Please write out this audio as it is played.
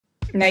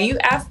Now you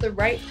asked the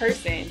right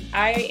person.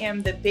 I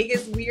am the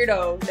biggest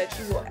weirdo that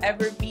you will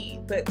ever be.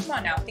 But come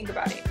on now, think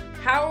about it.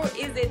 How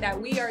is it that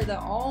we are the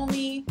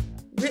only,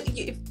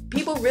 if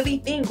people really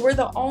think we're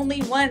the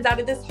only ones out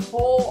of this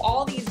whole,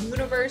 all these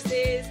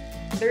universes,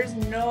 there's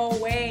no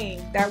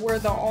way that we're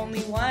the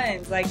only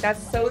ones. Like,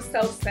 that's so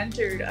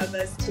self-centered of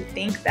us to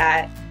think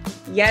that.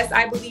 Yes,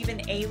 I believe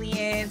in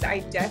aliens. I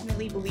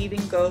definitely believe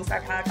in ghosts.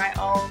 I've had my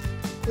own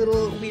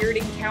little weird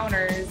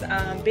encounters.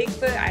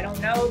 Bigfoot, I don't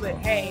know, but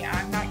hey,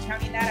 I'm not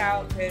counting that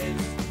out because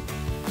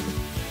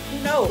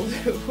who knows?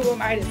 Who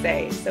am I to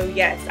say? So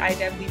yes, I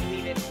definitely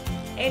believe in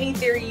any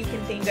theory you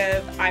can think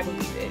of. I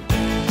believe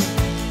it.